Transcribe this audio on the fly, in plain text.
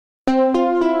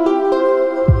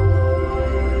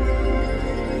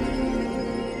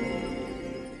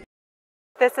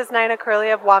This is Nina Curley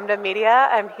of Wamda Media.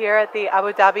 I'm here at the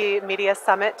Abu Dhabi Media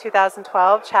Summit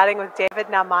 2012 chatting with David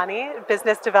Nahmani,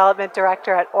 Business Development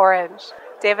Director at Orange.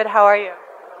 David, how are you?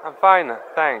 I'm fine,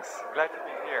 thanks. Glad to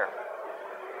be here.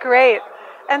 Great.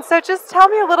 And so just tell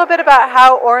me a little bit about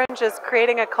how Orange is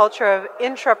creating a culture of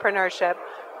intrapreneurship.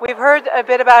 We've heard a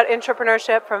bit about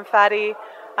intrapreneurship from Fadi.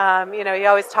 He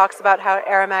always talks about how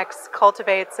Aramex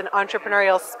cultivates an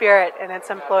entrepreneurial spirit in its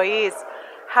employees.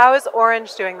 How is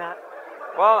Orange doing that?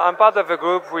 Well, I'm part of a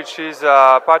group which is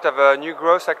part of a new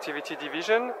growth activity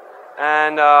division,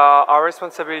 and our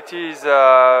responsibility is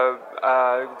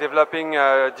developing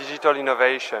digital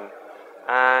innovation.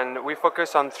 And we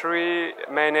focus on three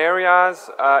main areas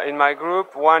in my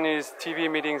group. One is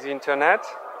TV meetings, internet.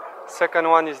 Second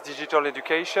one is digital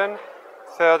education.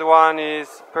 Third one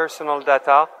is personal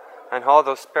data, and how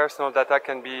those personal data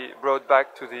can be brought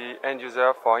back to the end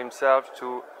user for himself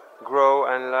to grow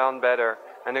and learn better.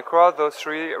 And across those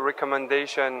three,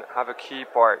 recommendations have a key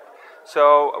part.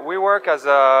 So we work as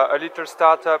a little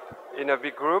startup in a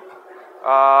big group,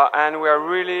 and we are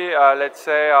really,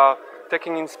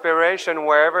 taking inspiration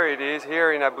wherever it is,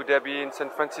 here in Abu Dhabi, in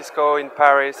San Francisco, in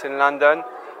Paris, in London,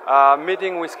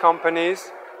 meeting with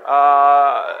companies,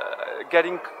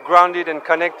 getting grounded and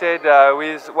connected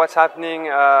with what's happening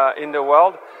in the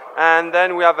world. And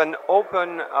then we have an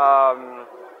open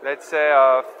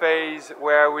phase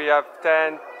where we have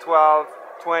 10, 12,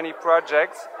 20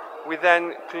 projects. We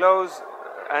then close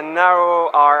and narrow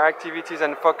our activities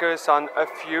and focus on a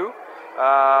few.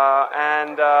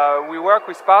 We work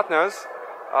with partners,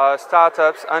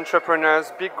 startups,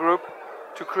 entrepreneurs, big group,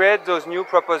 to create those new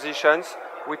propositions.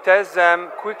 We test them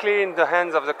quickly in the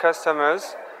hands of the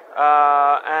customers,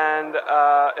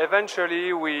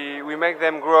 eventually we make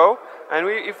them grow. And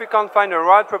if we can't find a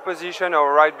right proposition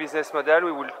or a right business model,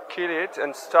 we will kill it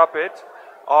and stop it.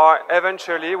 Or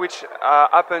eventually, which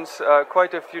happens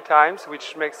quite a few times,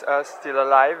 which makes us still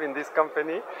alive in this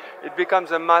company, it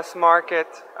becomes a mass market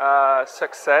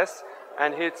success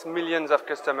and hits millions of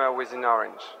customers within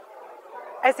Orange.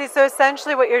 I see. So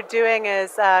essentially what you're doing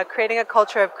is creating a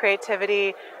culture of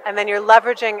creativity, and then you're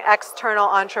leveraging external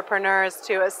entrepreneurs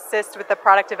to assist with the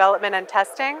product development and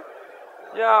testing?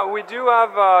 Yeah, we do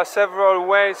have several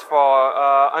ways for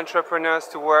entrepreneurs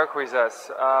to work with us.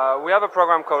 We have a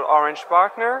program called Orange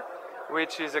Partner,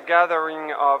 which is a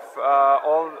gathering of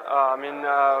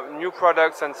new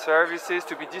products and services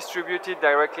to be distributed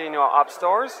directly in your app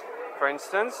stores, for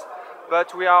instance.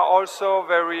 But we are also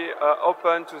very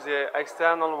open to the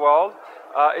external world.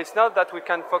 It's not that we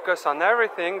can focus on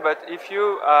everything, but if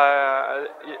you're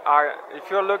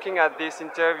looking at this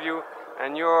interview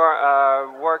and you're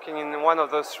working in one of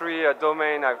those three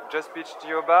domains I've just pitched to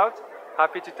you about,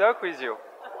 happy to talk with you.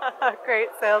 Great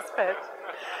sales pitch.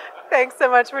 Thanks so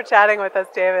much for chatting with us,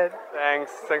 David.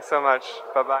 Thanks so much.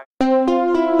 Bye-bye.